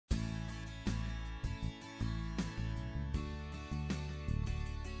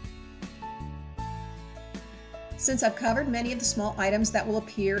Since I've covered many of the small items that will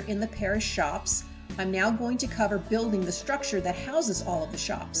appear in the Paris shops, I'm now going to cover building the structure that houses all of the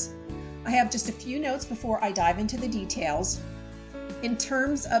shops. I have just a few notes before I dive into the details. In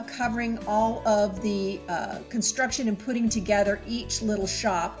terms of covering all of the construction and putting together each little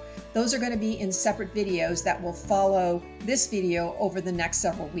shop, those are going to be in separate videos that will follow this video over the next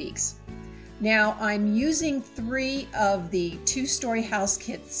several weeks. Now, I'm using 3 of the 2-story house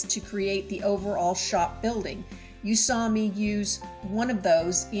kits to create the overall shop building. You saw me use one of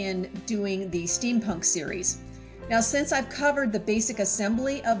those in doing the steampunk series. Now, since I've covered the basic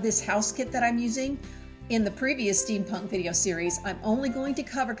assembly of this house kit that I'm using in the previous steampunk video series, I'm only going to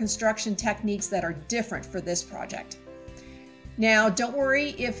cover construction techniques that are different for this project. Now, don't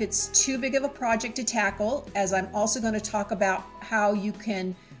worry if it's too big of a project to tackle, as I'm also going to talk about how you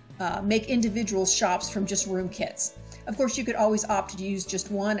can make individual shops from just room kits. Of course, you could always opt to use just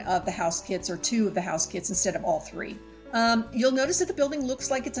one of the house kits or 2 of the house kits instead of all 3. You'll notice that the building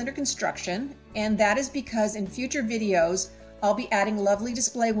looks like it's under construction, and that is because in future videos, I'll be adding lovely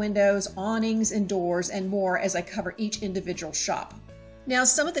display windows, awnings, and doors, and more as I cover each individual shop. Now,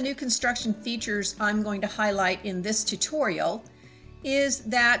 some of the new construction features I'm going to highlight in this tutorial is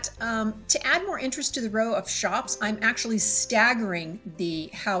that to add more interest to the row of shops, I'm actually staggering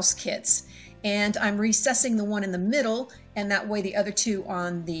the house kits. And I'm recessing the one in the middle, and that way the other 2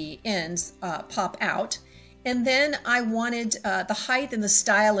 on the ends pop out. And then I wanted the height and the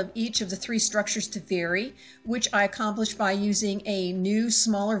style of each of the 3 structures to vary, which I accomplished by using a new,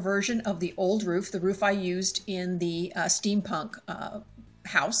 smaller version of the old roof, the roof I used in the steampunk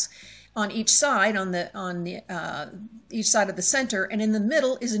house. On each side, each side of the center, and in the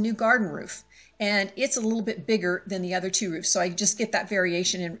middle is a new garden roof. And it's a little bit bigger than the other 2 roofs, so I just get that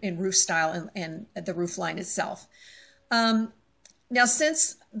variation in roof style and the roof line itself. Now,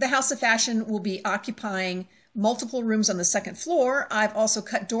 since the House of Fashion will be occupying multiple rooms on the 2nd floor, I've also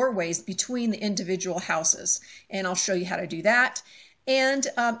cut doorways between the individual houses, and I'll show you how to do that. And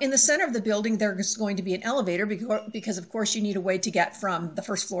in the center of the building, there's going to be an elevator because, of course, you need a way to get from the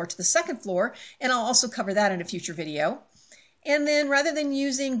 1st floor to the 2nd floor, and I'll also cover that in a future video. And then rather than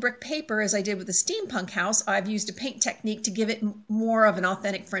using brick paper as I did with the steampunk house, I've used a paint technique to give it more of an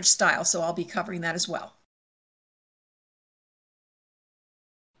authentic French style, so I'll be covering that as well.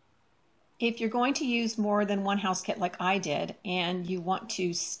 If you're going to use more than one house kit like I did, and you want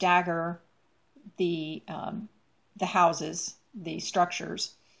to stagger the houses, the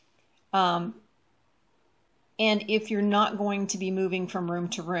structures, and if you're not going to be moving from room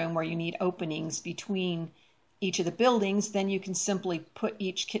to room where you need openings between each of the buildings, then you can simply put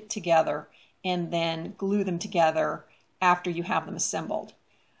each kit together and then glue them together after you have them assembled.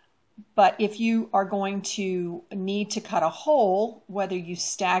 But if you are going to need to cut a hole, whether you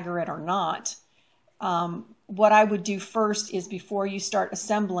stagger it or not, what I would do first is, before you start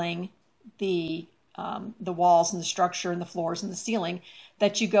assembling the walls and the structure and the floors and the ceiling,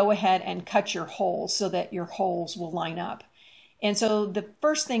 that you go ahead and cut your holes so that your holes will line up. And so the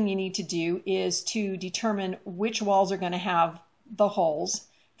first thing you need to do is to determine which walls are going to have the holes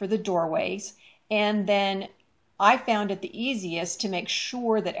for the doorways. And then I found it the easiest to make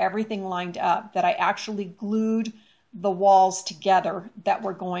sure that everything lined up, that I actually glued the walls together that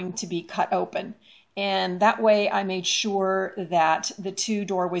were going to be cut open. And that way I made sure that the 2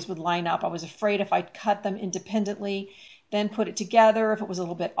 doorways would line up. I was afraid if I cut them independently, then put it together, if it was a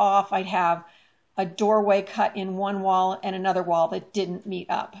little bit off, I'd have a doorway cut in one wall and another wall that didn't meet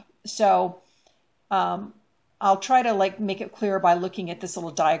up. So I'll try to make it clear by looking at this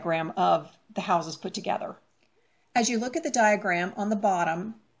little diagram of the houses put together. As you look at the diagram on the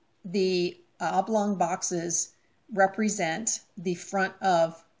bottom, the oblong boxes represent the front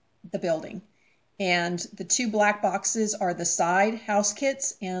of the building. And the 2 black boxes are the side house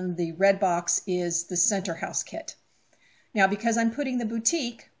kits, and the red box is the center house kit. Now, because I'm putting the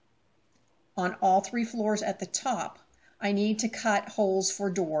boutique on all 3 floors at the top, I need to cut holes for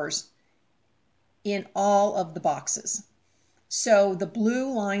doors in all of the boxes. So the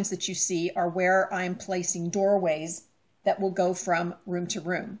blue lines that you see are where I'm placing doorways that will go from room to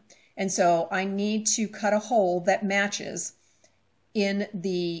room. And so I need to cut a hole that matches in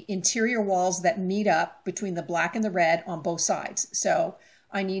the interior walls that meet up between the black and the red on both sides. So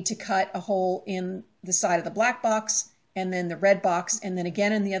I need to cut a hole in the side of the black box, and then the red box, and then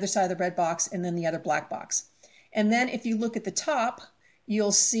again in the other side of the red box, and then the other black box. And then if you look at the top,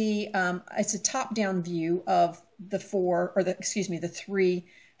 you'll see it's a top-down view of the 3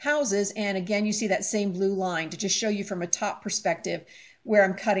 houses. And again, you see that same blue line to just show you from a top perspective where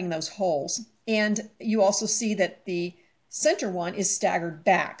I'm cutting those holes. And you also see that the center one is staggered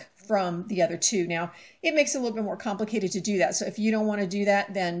back from the other two. Now, it makes it a little bit more complicated to do that. So if you don't want to do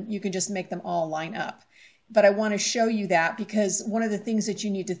that, then you can just make them all line up. But I want to show you that because one of the things that you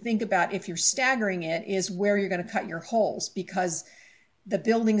need to think about if you're staggering it is where you're going to cut your holes, because the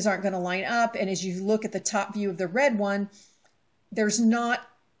buildings aren't going to line up. And as you look at the top view of the red one,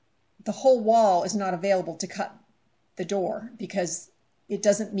 the whole wall is not available to cut the door because it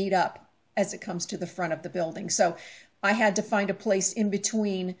doesn't meet up as it comes to the front of the building. So I had to find a place in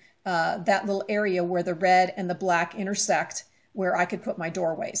between that little area where the red and the black intersect where I could put my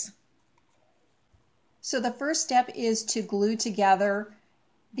doorways. So the first step is to glue together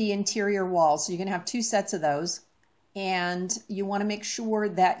the interior walls. So you're going to have 2 sets of those, and you want to make sure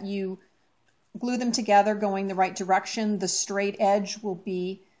that you glue them together going the right direction. The straight edge will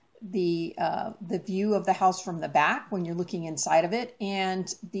be the view of the house from the back when you're looking inside of it,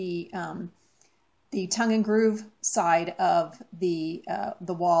 and the tongue and groove side of the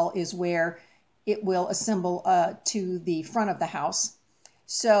wall is where it will assemble to the front of the house.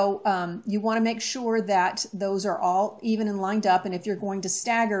 So you want to make sure that those are all even and lined up. And if you're going to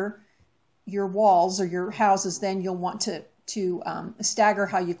stagger your walls or your houses, then you'll want to stagger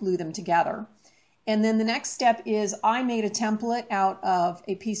how you glue them together. And then the next step is I made a template out of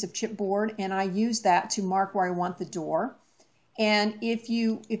a piece of chipboard, and I used that to mark where I want the door. And if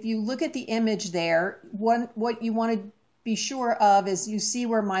you look at the image there, what you want to be sure of is you see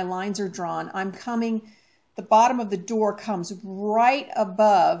where my lines are drawn. The bottom of the door comes right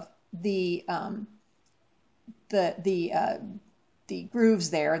above the grooves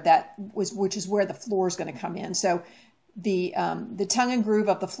there, which is where the floor is going to come in. So the tongue and groove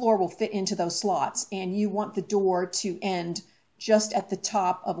of the floor will fit into those slots, and you want the door to end just at the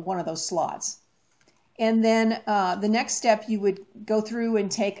top of one of those slots. And then the next step, you would go through and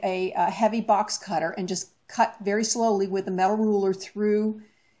take a heavy box cutter and just cut very slowly with the metal ruler through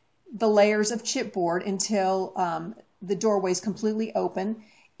the layers of chipboard until the doorway is completely open.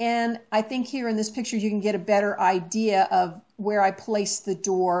 And I think here in this picture you can get a better idea of where I placed the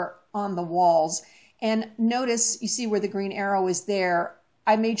door on the walls. And notice, you see where the green arrow is there,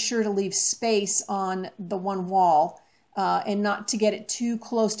 I made sure to leave space on the one wall and not to get it too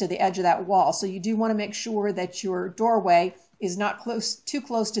close to the edge of that wall. So you do want to make sure that your doorway is not too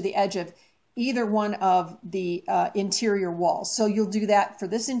close to the edge of either one of the interior walls. So you'll do that for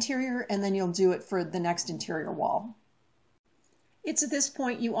this interior, and then you'll do it for the next interior wall. It's at this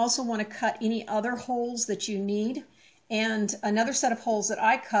point you also want to cut any other holes that you need. And another set of holes that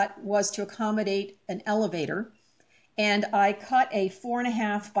I cut was to accommodate an elevator. And I cut a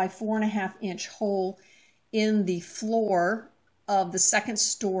 4.5 by 4.5 inch hole in the floor of the second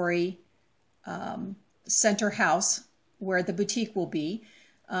story center house where the boutique will be.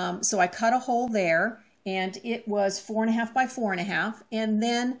 So I cut a hole there, and it was 4.5 by 4.5. And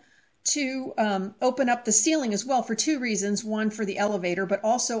then to open up the ceiling as well for 2 reasons. One, for the elevator, but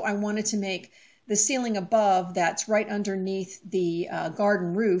also I wanted to make the ceiling above that's right underneath the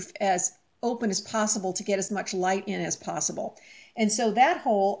garden roof as open as possible to get as much light in as possible. And so that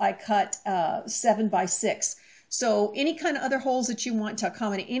hole I cut 7 by 6. So any kind of other holes that you want to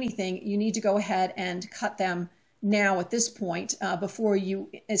accommodate anything, you need to go ahead and cut them now at this point before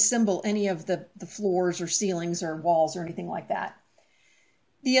you assemble any of the floors or ceilings or walls or anything like that.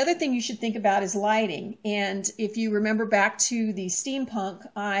 The other thing you should think about is lighting. And if you remember back to the steampunk,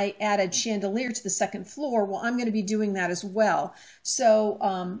 I added chandelier to the second floor. Well, I'm going to be doing that as well. So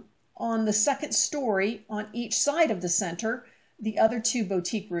on the second story, on each side of the center, the other 2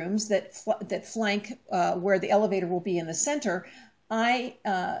 boutique rooms that flank where the elevator will be in the center, I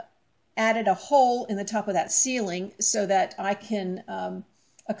added a hole in the top of that ceiling so that I can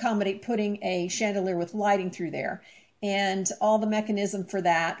accommodate putting a chandelier with lighting through there. And all the mechanism for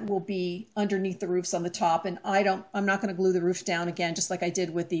that will be underneath the roofs on the top. And I'm not going to glue the roof down again, just like I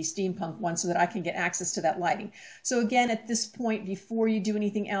did with the steampunk one, so that I can get access to that lighting. So again, at this point, before you do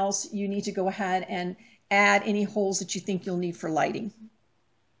anything else, you need to go ahead and add any holes that you think you'll need for lighting.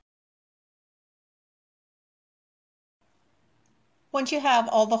 Once you have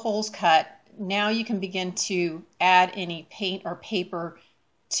all the holes cut, now you can begin to add any paint or paper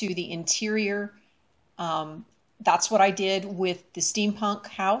to the interior. That's what I did with the steampunk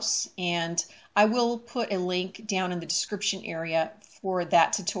house, and I will put a link down in the description area for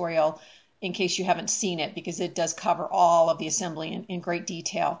that tutorial in case you haven't seen it, because it does cover all of the assembly in great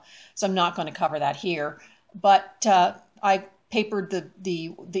detail. So I'm not going to cover that here, but I papered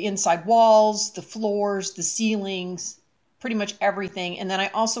the inside walls, the floors, the ceilings, pretty much everything. And then I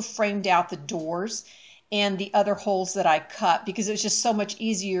also framed out the doors and the other holes that I cut, because it was just so much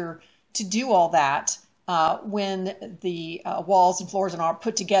easier to do all that when the walls and floors and all are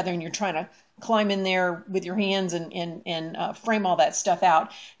put together and you're trying to climb in there with your hands and frame all that stuff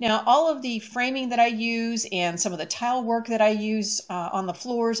out. Now, all of the framing that I use and some of the tile work that I use on the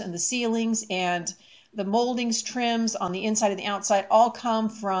floors and the ceilings and the moldings, trims on the inside and the outside all come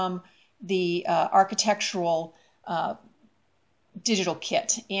from the architectural digital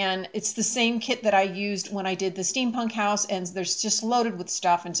kit. And it's the same kit that I used when I did the steampunk house, and there's just loaded with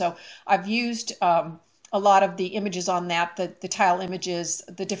stuff. And so I've used a lot of the images on that, the tile images,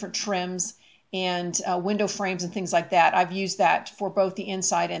 the different trims, and window frames and things like that. I've used that for both the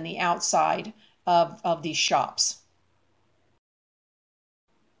inside and the outside of these shops.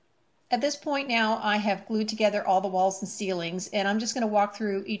 At this point now, I have glued together all the walls and ceilings, and I'm just going to walk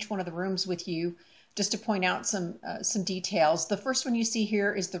through each one of the rooms with you just to point out some details. The first one you see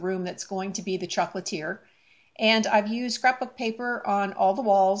here is the room that's going to be the chocolatier. And I've used scrapbook paper on all the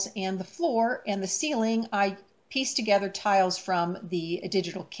walls and the floor and the ceiling. I pieced together tiles from the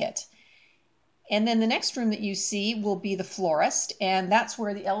digital kit. And then the next room that you see will be the florist, and that's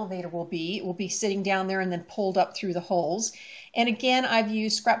where the elevator will be. It will be sitting down there and then pulled up through the holes. And again, I've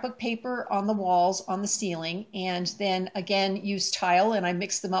used scrapbook paper on the walls, on the ceiling, and then again used tile, and I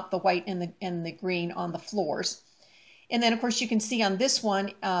mixed them up, the white and the green on the floors. And then of course you can see on this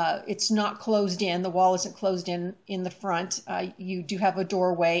one, it's not closed in. The wall isn't closed in the front. You do have a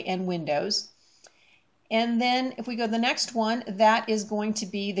doorway and windows. And then if we go to the next one, that is going to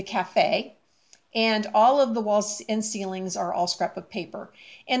be the cafe. And all of the walls and ceilings are all scrapbook paper.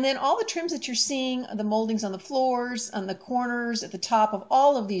 And then all the trims that you're seeing, the moldings on the floors, on the corners, at the top of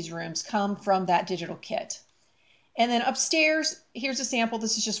all of these rooms come from that digital kit. And then upstairs, here's a sample.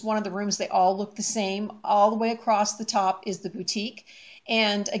 This is just one of the rooms. They all look the same. All the way across the top is the boutique.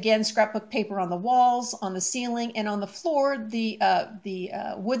 And again, scrapbook paper on the walls, on the ceiling, and on the floor. The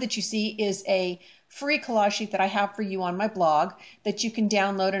wood that you see is a free collage sheet that I have for you on my blog that you can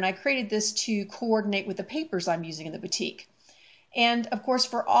download, and I created this to coordinate with the papers I'm using in the boutique. And of course,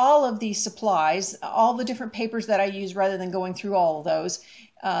 for all of these supplies, all the different papers that I use, rather than going through all of those,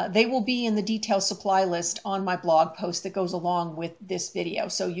 they will be in the detailed supply list on my blog post that goes along with this video.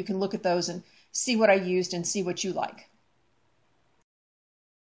 So you can look at those and see what I used and see what you like.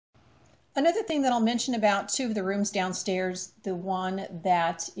 Another thing that I'll mention about two of the rooms downstairs, the one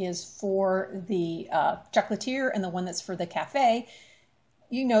that is for the chocolatier and the one that's for the cafe,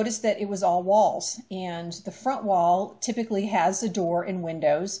 you notice that it was all walls, and the front wall typically has a door and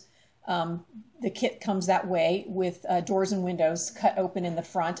windows. The kit comes that way with doors and windows cut open in the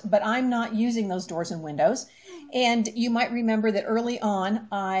front, but I'm not using those doors and windows. And you might remember that early on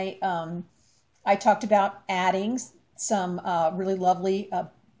I talked about adding some really lovely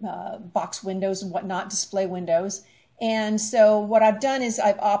box windows and whatnot, display windows. And so what I've done is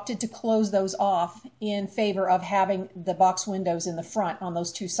I've opted to close those off in favor of having the box windows in the front on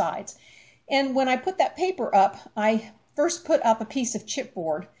those two sides. And when I put that paper up, I first put up a piece of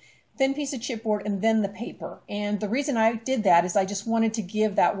chipboard, thin piece of chipboard, and then the paper. And the reason I did that is I just wanted to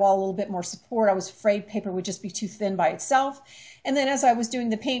give that wall a little bit more support. I was afraid paper would just be too thin by itself. And then as I was doing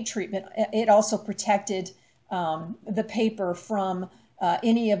the paint treatment, it also protected the paper from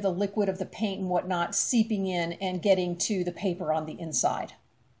any of the liquid of the paint and whatnot seeping in and getting to the paper on the inside.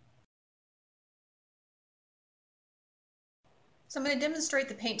 So I'm going to demonstrate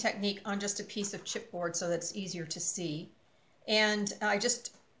the paint technique on just a piece of chipboard so that it's easier to see. And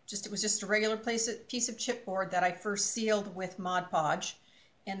it was just a regular piece of chipboard that I first sealed with Mod Podge.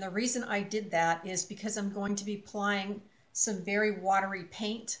 And the reason I did that is because I'm going to be applying some very watery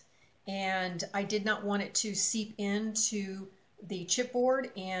paint, and I did not want it to seep into the chipboard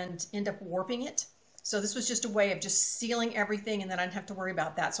and end up warping it. So this was just a way of just sealing everything, and then I didn't have to worry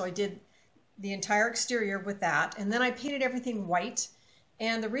about that. So I did the entire exterior with that, and then I painted everything white.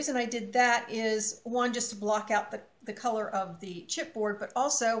 And the reason I did that is, one, just to block out the color of the chipboard, but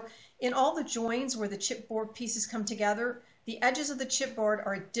also in all the joins where the chipboard pieces come together, the edges of the chipboard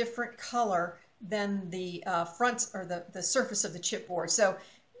are a different color than the fronts or the surface of the chipboard. So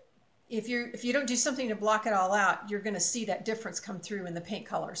if you don't do something to block it all out, you're going to see that difference come through in the paint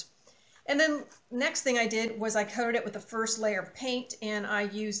colors. And then next thing I did was I coated it with the first layer of paint, and I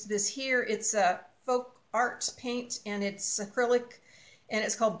used this here. It's a Folk Art paint, and it's acrylic, and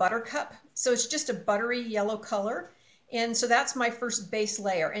it's called Buttercup. So it's just a buttery yellow color. And so that's my first base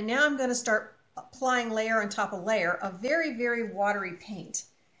layer. And now I'm going to start applying layer on top of layer of very, very watery paint.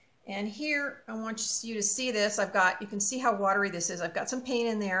 And here I want you to see this. You can see how watery this is. I've got some paint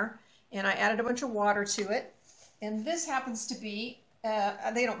in there, and I added a bunch of water to it. And this happens to be,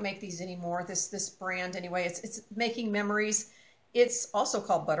 they don't make these anymore, this brand anyway. It's Making Memories. It's also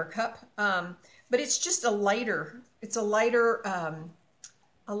called Buttercup. but it's just a lighter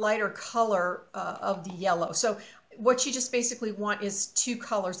color of the yellow. So what you just basically want is two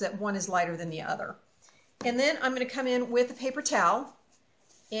colors that one is lighter than the other. And then I'm going to come in with a paper towel,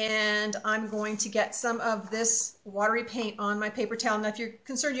 and I'm going to get some of this watery paint on my paper towel. Now if you're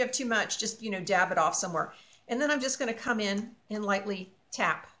concerned you have too much, just dab it off somewhere. And then I'm just going to come in and lightly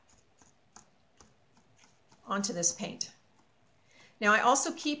tap onto this paint. Now I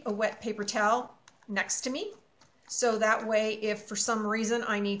also keep a wet paper towel next to me, so that way if for some reason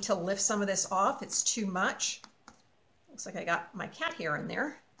I need to lift some of this off, it's too much. Looks like I got my cat hair in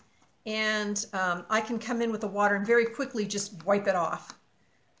there. And I can come in with the water and very quickly just wipe it off.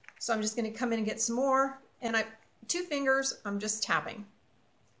 So I'm just going to come in and get some more, and two fingers, I'm just tapping.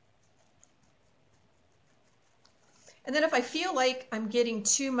 And then if I feel like I'm getting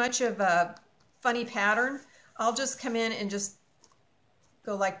too much of a funny pattern, I'll just come in and just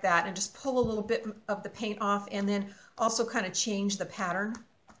go like that and just pull a little bit of the paint off, and then also kind of change the pattern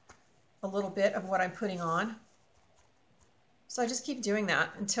a little bit of what I'm putting on. So I just keep doing that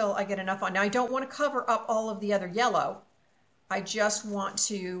until I get enough on. Now I don't want to cover up all of the other yellow. I just want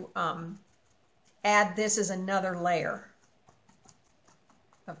to add this as another layer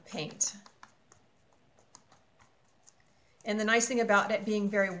of paint. And the nice thing about it being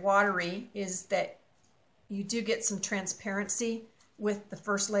very watery is that you do get some transparency with the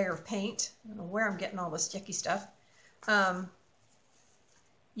first layer of paint. I don't know where I'm getting all this yucky stuff.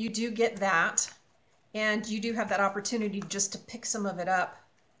 You do get that, and you do have that opportunity just to pick some of it up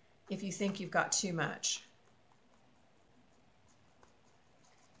if you think you've got too much.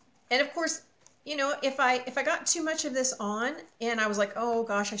 And of course, if I got too much of this on and I was like, oh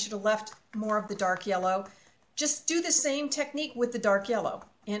gosh, I should have left more of the dark yellow, just do the same technique with the dark yellow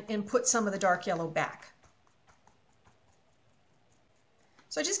and put some of the dark yellow back.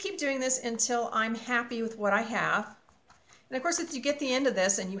 So I just keep doing this until I'm happy with what I have. And of course, if you get the end of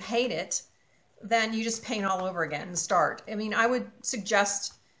this and you hate it, then you just paint all over again and start. I mean, I would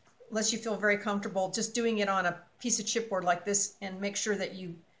suggest, unless you feel very comfortable, just doing it on a piece of chipboard like this and make sure that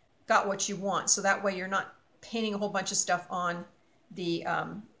you got what you want. So that way you're not painting a whole bunch of stuff on the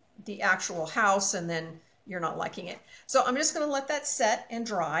actual house and then you're not liking it. So I'm just going to let that set and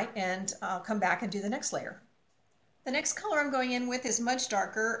dry, and I'll come back and do the next layer. The next color I'm going in with is much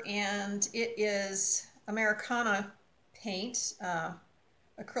darker, and it is Americana paint,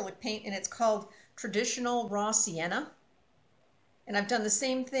 acrylic paint, and it's called Traditional Raw Sienna. And I've done the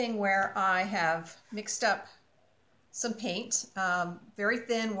same thing where I have mixed up some paint, very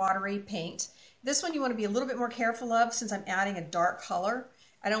thin, watery paint. This one you want to be a little bit more careful of since I'm adding a dark color.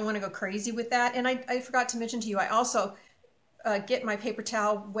 I don't want to go crazy with that. And I forgot to mention to you, I also get my paper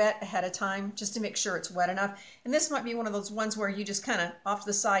towel wet ahead of time just to make sure it's wet enough. And this might be one of those ones where you just kind of off to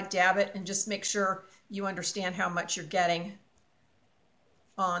the side dab it and just make sure you understand how much you're getting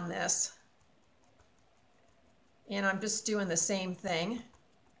on this. And I'm just doing the same thing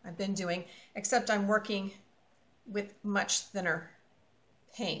I've been doing, except I'm working with much thinner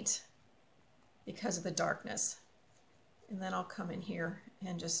paint because of the darkness. And then I'll come in here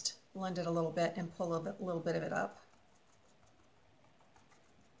and just blend it a little bit and pull a little bit of it up.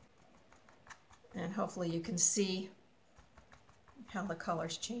 And hopefully you can see how the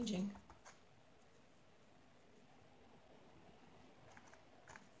color's changing.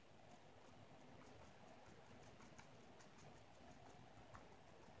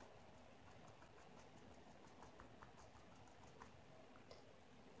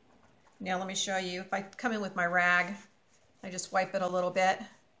 Now let me show you, if I come in with my rag, I just wipe it a little bit.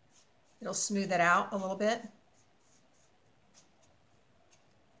 It'll smooth it out a little bit.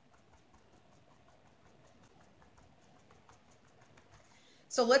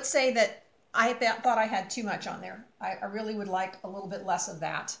 So let's say that I thought I had too much on there. I really would like a little bit less of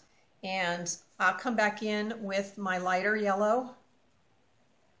that. And I'll come back in with my lighter yellow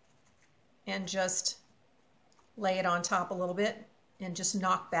and just lay it on top a little bit and just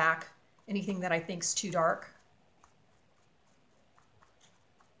knock back anything that I think is too dark.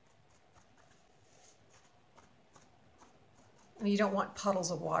 And you don't want puddles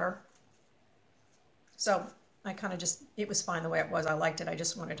of water. So I kind of just, it was fine the way it was. I liked it. I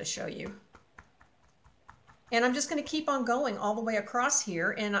just wanted to show you. And I'm just going to keep on going all the way across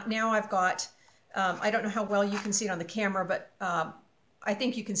here. And now I've got, I don't know how well you can see it on the camera, but I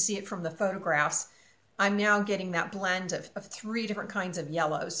think you can see it from the photographs. I'm now getting that blend of three different kinds of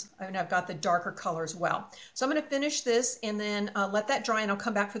yellows. And I've got the darker color as well. So I'm going to finish this and then let that dry, and I'll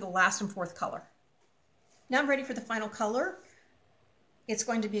come back for the last and fourth color. Now I'm ready for the final color. It's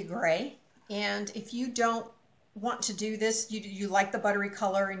going to be gray. And if you don't want to do this, you like the buttery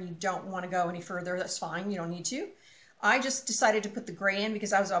color and you don't want to go any further, that's fine. You don't need to. I just decided to put the gray in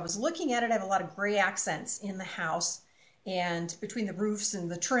because I was looking at it. I have a lot of gray accents in the house and between the roofs and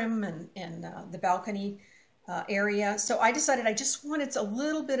the trim and the balcony area. So I decided I just wanted a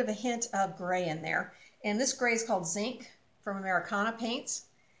little bit of a hint of gray in there. And this gray is called Zinc from Americana Paints.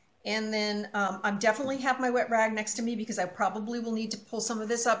 And then I definitely have my wet rag next to me because I probably will need to pull some of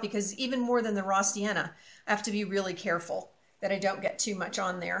this up, because even more than the raw sienna, I have to be really careful that I don't get too much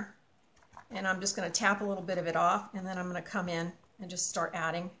on there. And I'm just going to tap a little bit of it off, and then I'm going to come in and just start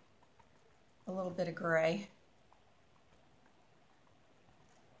adding a little bit of gray.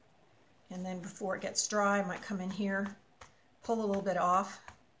 And then before it gets dry, I might come in here, pull a little bit off,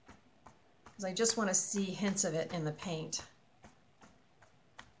 because I just want to see hints of it in the paint.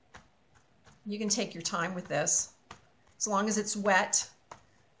 You can take your time with this. As long as it's wet,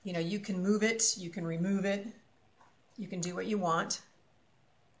 you know, you can move it, you can remove it, you can do what you want.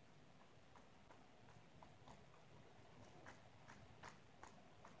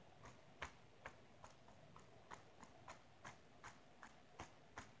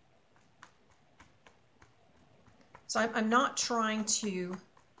 So I'm not trying to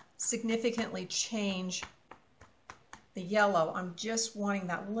significantly change the yellow. I'm just wanting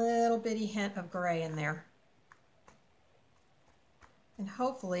that little bitty hint of gray in there. And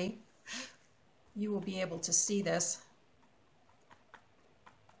hopefully you will be able to see this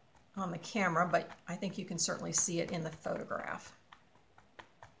on the camera, but I think you can certainly see it in the photograph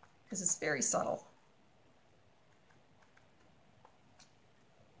because it's very subtle.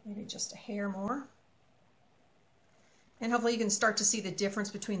 Maybe just a hair more. And hopefully you can start to see the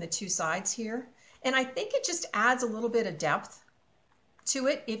difference between the two sides here. And I think it just adds a little bit of depth to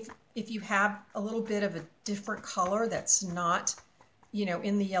it if you have a little bit of a different color that's not, you know,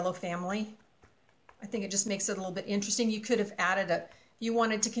 in the yellow family. I think it just makes it a little bit interesting. You could have added if you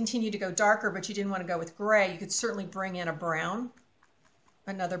wanted to continue to go darker, but you didn't want to go with gray, you could certainly bring in a brown,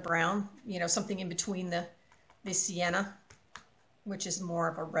 another brown, you know, something in between the sienna, which is more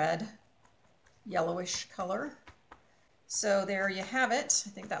of a red, yellowish color. So there you have it.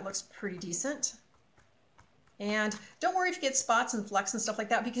 I think that looks pretty decent. And don't worry if you get spots and flecks and stuff like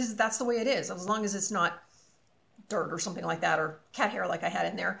that, because that's the way it is. As long as it's not dirt or something like that, or cat hair like I had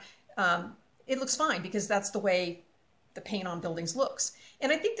in there, it looks fine because that's the way the paint on buildings looks.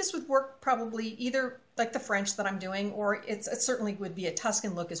 And I think this would work probably either like the French that I'm doing, or it certainly would be a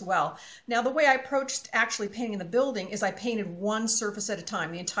Tuscan look as well. Now, the way I approached actually painting the building is I painted one surface at a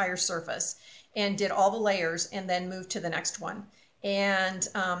time, the entire surface, and did all the layers and then moved to the next one. And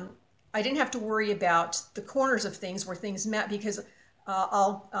I didn't have to worry about the corners of things where things met, because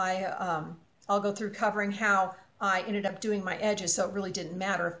I'll go through covering how I ended up doing my edges, so it really didn't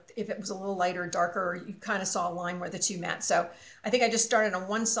matter if it was a little lighter or darker. You kind of saw a line where the two met. So I think I just started on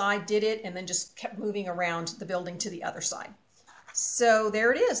one side, did it, and then just kept moving around the building to the other side. So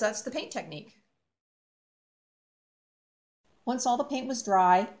there it is. That's the paint technique. Once all the paint was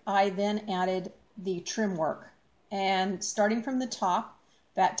dry, I then added the trim work. And starting from the top,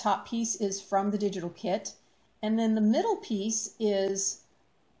 that top piece is from the digital kit. And then the middle piece is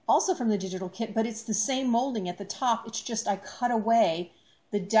also from the digital kit, but it's the same molding at the top. It's just I cut away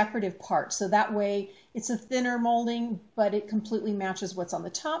the decorative part. So that way it's a thinner molding, but it completely matches what's on the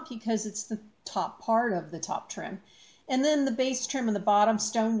top because it's the top part of the top trim. And then the base trim and the bottom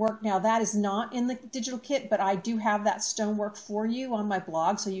stonework. Now that is not in the digital kit, but I do have that stonework for you on my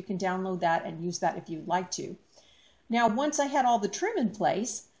blog, so you can download that and use that if you'd like to. Now, once I had all the trim in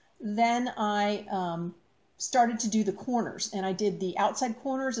place, then I started to do the corners, and I did the outside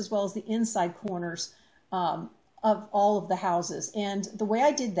corners as well as the inside corners of all of the houses. And the way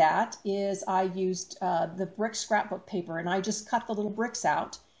I did that is I used the brick scrapbook paper, and I just cut the little bricks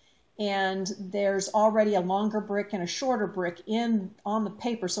out. And there's already a longer brick and a shorter brick on the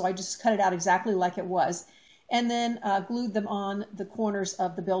paper, so I just cut it out exactly like it was, and then glued them on the corners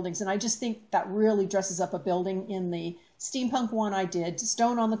of the buildings. And I just think that really dresses up a building. In the steampunk one, I did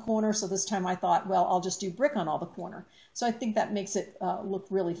stone on the corner, so this time I thought, well, I'll just do brick on all the corner. So I think that makes it look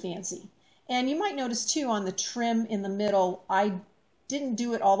really fancy. And you might notice too, on the trim in the middle, I didn't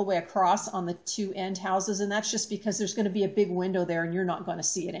do it all the way across on the two end houses, and that's just because there's going to be a big window there and you're not going to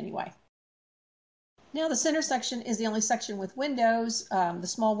see it anyway. Now the center section is the only section with windows, the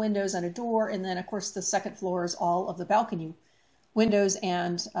small windows and a door, and then of course the second floor is all of the balcony windows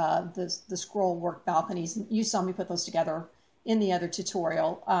and the scroll work balconies. You saw me put those together in the other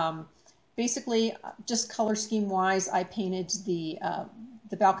tutorial. Basically, just color scheme wise, I painted the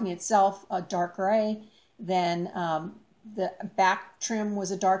balcony itself a dark gray, then the back trim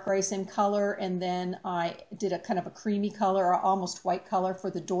was a dark gray, same color, and then I did a kind of a creamy color or almost white color for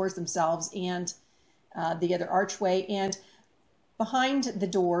the doors themselves and the other archway. And behind the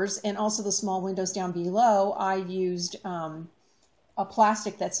doors and also the small windows down below, I used a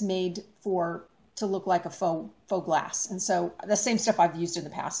plastic that's made to look like a faux glass. And so the same stuff I've used in the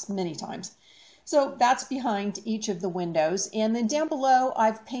past many times. So that's behind each of the windows. And then down below,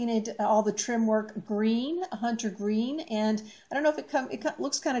 I've painted all the trim work green, a hunter green. And I don't know if it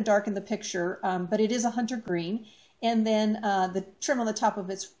looks kind of dark in the picture, but it is a hunter green. And then the trim on the top of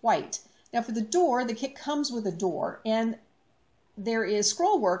it's white. Now for the door, the kit comes with a door. And there is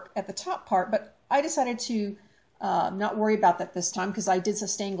scroll work at the top part, but I decided to not worry about that this time because I did some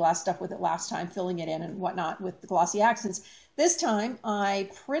stained glass stuff with it last time, filling it in and whatnot with the glossy accents. This time I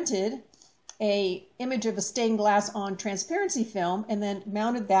printed a image of a stained glass on transparency film and then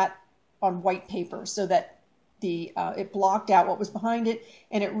mounted that on white paper so that it blocked out what was behind it,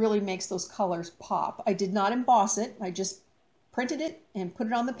 and it really makes those colors pop. I did not emboss it. I just printed it and put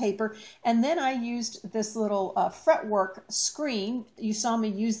it on the paper, and then I used this little fretwork screen. You saw me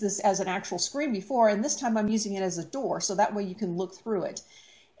use this as an actual screen before, and this time I'm using it as a door, so that way you can look through it.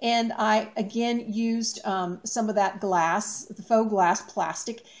 And I, again, used some of that glass, the faux glass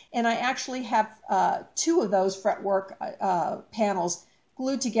plastic, and I actually have 2 of those fretwork panels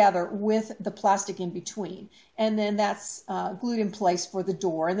glued together with the plastic in between. And then that's glued in place for the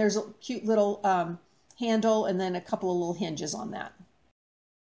door. And there's a cute little handle and then a couple of little hinges on that.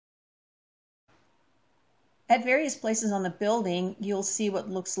 At various places on the building, you'll see what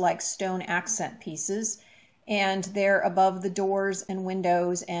looks like stone accent pieces. And they're above the doors and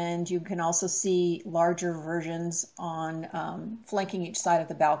windows, and you can also see larger versions on flanking each side of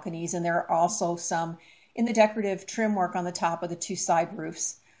the balconies. And there are also some in the decorative trim work on the top of the 2 side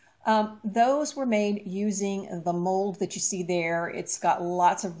roofs. Those were made using the mold that you see there. It's got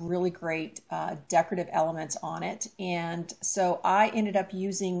lots of really great decorative elements on it. And so I ended up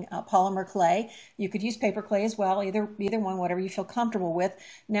using polymer clay. You could use paper clay as well, either one, whatever you feel comfortable with.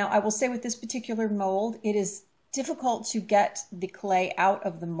 Now, I will say with this particular mold, it is difficult to get the clay out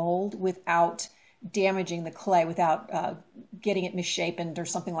of the mold without damaging the clay, without getting it misshapen or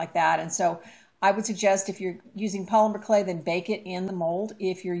something like that. And so I would suggest if you're using polymer clay, then bake it in the mold.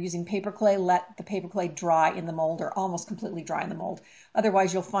 If you're using paper clay, let the paper clay dry in the mold or almost completely dry in the mold.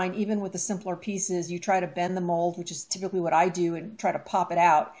 Otherwise, you'll find even with the simpler pieces, you try to bend the mold, which is typically what I do, and try to pop it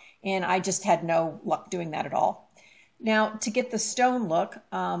out. And I just had no luck doing that at all. Now, to get the stone look,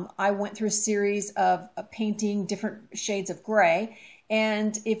 I went through a series of painting different shades of gray.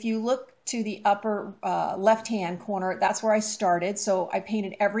 And if you look to the upper left-hand corner, that's where I started. So I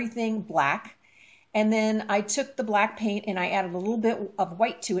painted everything black. And then I took the black paint and I added a little bit of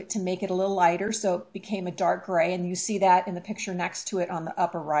white to it to make it a little lighter, so it became a dark gray, and you see that in the picture next to it on the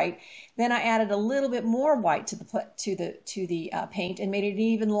upper right. Then I added a little bit more white to the paint and made it an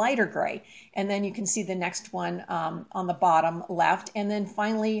even lighter gray. And then you can see the next one on the bottom left, and then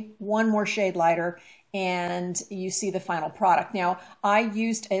finally one more shade lighter, and you see the final product. Now, I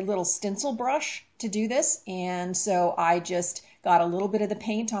used a little stencil brush to do this, and so I just got a little bit of the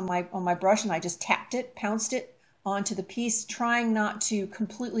paint on my brush and I just tapped it, pounced it onto the piece, trying not to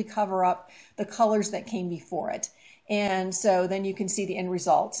completely cover up the colors that came before it. And so then you can see the end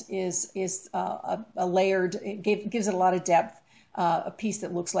result is a layered, it gives it a lot of depth, a piece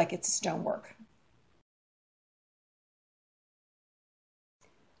that looks like it's stonework.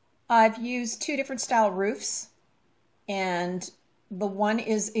 I've used 2 different style roofs, and the one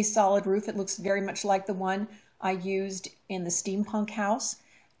is a solid roof. It looks very much like the one I used in the steampunk house.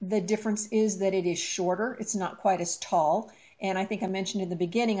 The difference is that it is shorter. It's not quite as tall. And I think I mentioned in the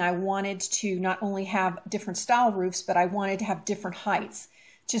beginning, I wanted to not only have different style roofs, but I wanted to have different heights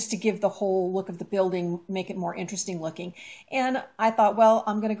just to give the whole look of the building, make it more interesting looking. And I thought, well,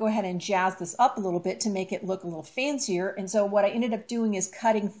 I'm going to go ahead and jazz this up a little bit to make it look a little fancier. And so what I ended up doing is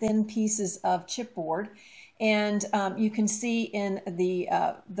cutting thin pieces of chipboard. And you can see in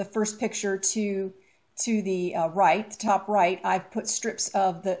the first picture to the right, the top right, I've put strips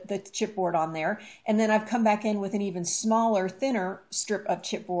of the chipboard on there. And then I've come back in with an even smaller, thinner strip of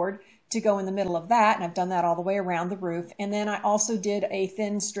chipboard to go in the middle of that. And I've done that all the way around the roof. And then I also did a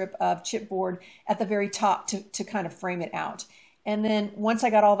thin strip of chipboard at the very top to kind of frame it out. And then once I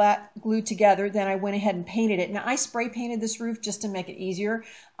got all that glued together, then I went ahead and painted it. Now I spray painted this roof just to make it easier.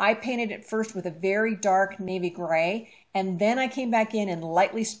 I painted it first with a very dark navy gray, and then I came back in and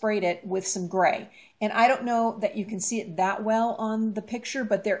lightly sprayed it with some gray. And I don't know that you can see it that well on the picture,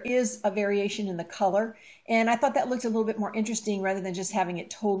 but there is a variation in the color. And I thought that looked a little bit more interesting rather than just having it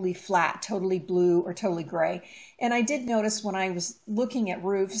totally flat, totally blue, or totally gray. And I did notice when I was looking at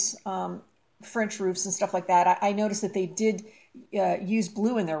roofs, French roofs and stuff like that, I noticed that they did use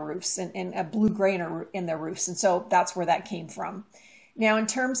blue in their roofs and a blue-gray in their roofs. And so that's where that came from. Now, in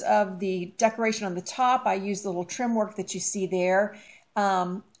terms of the decoration on the top, I used the little trim work that you see there.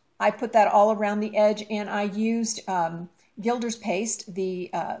 I put that all around the edge, and I used Gilder's paste, the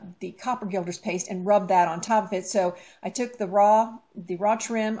copper Gilder's paste, and rubbed that on top of it. So I took the raw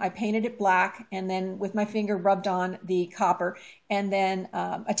trim, I painted it black, and then with my finger rubbed on the copper, and then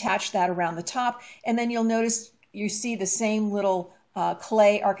attached that around the top. And then you'll notice you see the same little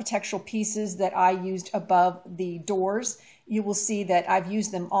clay architectural pieces that I used above the doors. You will see that I've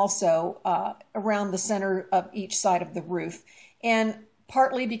used them also around the center of each side of the roof. And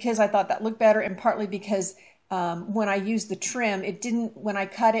partly because I thought that looked better, and partly because when I used the trim, when I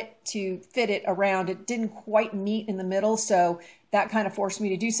cut it to fit it around, it didn't quite meet in the middle. So that kind of forced me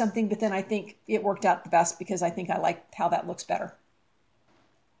to do something, but then I think it worked out the best because I think I like how that looks better.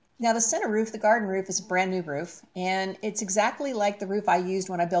 Now the center roof, the garden roof, is a brand new roof, and it's exactly like the roof I used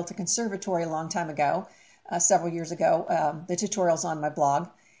when I built a conservatory a long time ago, several years ago. The tutorial's on my blog.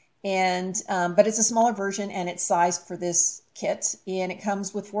 But it's a smaller version, and it's sized for this kit, and it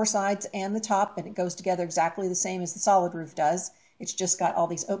comes with 4 sides and the top, and it goes together exactly the same as the solid roof does. It's just got all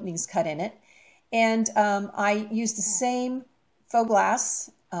these openings cut in it. And I used the same faux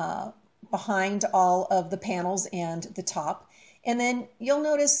glass behind all of the panels and the top. And then you'll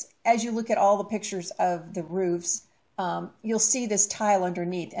notice as you look at all the pictures of the roofs, you'll see this tile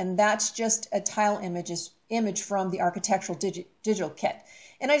underneath, and that's just a tile image from the architectural digital kit.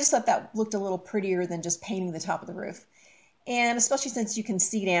 And I just thought that looked a little prettier than just painting the top of the roof. And especially since you can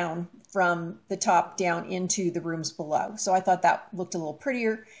see down from the top down into the rooms below. So I thought that looked a little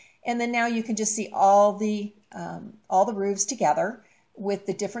prettier. And then now you can just see all the roofs together with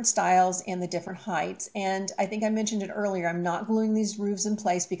the different styles and the different heights. And I think I mentioned it earlier, I'm not gluing these roofs in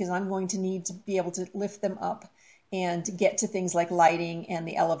place because I'm going to need to be able to lift them up and get to things like lighting and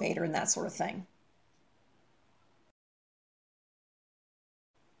the elevator and that sort of thing.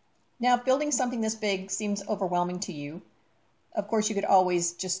 Now, if building something this big seems overwhelming to you, of course you could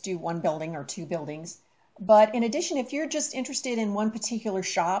always just do 1 building or 2 buildings. But in addition, if you're just interested in one particular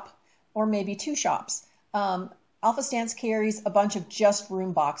shop or maybe 2 shops, Alpha Stance carries a bunch of just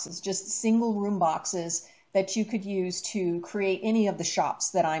room boxes, just single room boxes that you could use to create any of the shops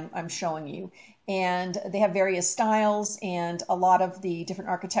that I'm showing you. And they have various styles, and a lot of the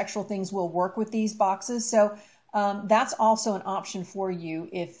different architectural things will work with these boxes. So that's also an option for you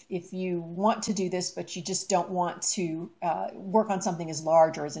if you want to do this, but you just don't want to work on something as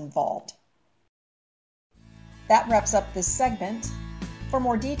large or as involved. That wraps up this segment. For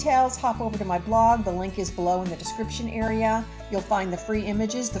more details, hop over to my blog. The link is below in the description area. You'll find the free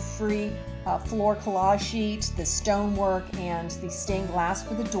images, the free floor collage sheet, the stonework, and the stained glass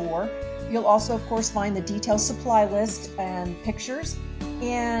for the door. You'll also, of course, find the detailed supply list and pictures.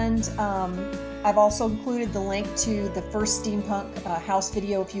 And I've also included the link to the first steampunk house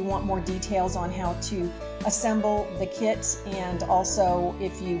video if you want more details on how to assemble the kit, and also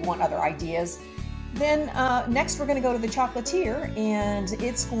if you want other ideas. Then next we're going to go to the chocolatier, and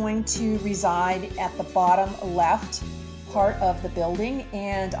it's going to reside at the bottom left part of the building,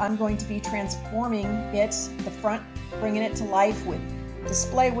 and I'm going to be transforming it, the front, bringing it to life with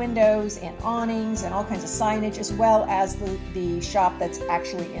display windows and awnings and all kinds of signage, as well as the shop that's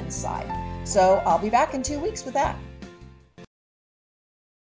actually inside. So I'll be back in 2 weeks with that.